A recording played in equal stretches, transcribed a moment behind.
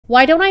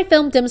Why don't I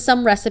film dim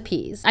sum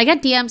recipes? I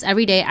get DMs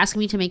every day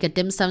asking me to make a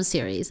dim sum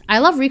series. I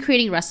love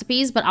recreating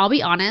recipes, but I'll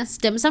be honest,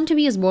 dim sum to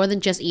me is more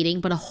than just eating,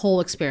 but a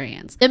whole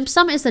experience. Dim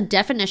sum is the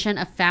definition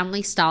of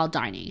family-style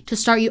dining. To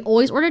start, you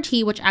always order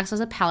tea, which acts as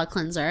a palate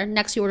cleanser.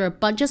 Next, you order a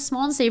bunch of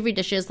small and savory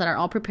dishes that are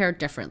all prepared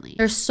differently.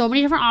 There's so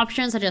many different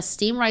options such as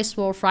steamed rice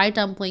bowl, fried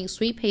dumpling,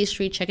 sweet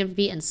pastry, chicken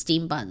feet, and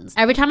steamed buns.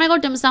 Every time I go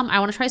dim sum, I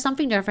want to try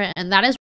something different, and that is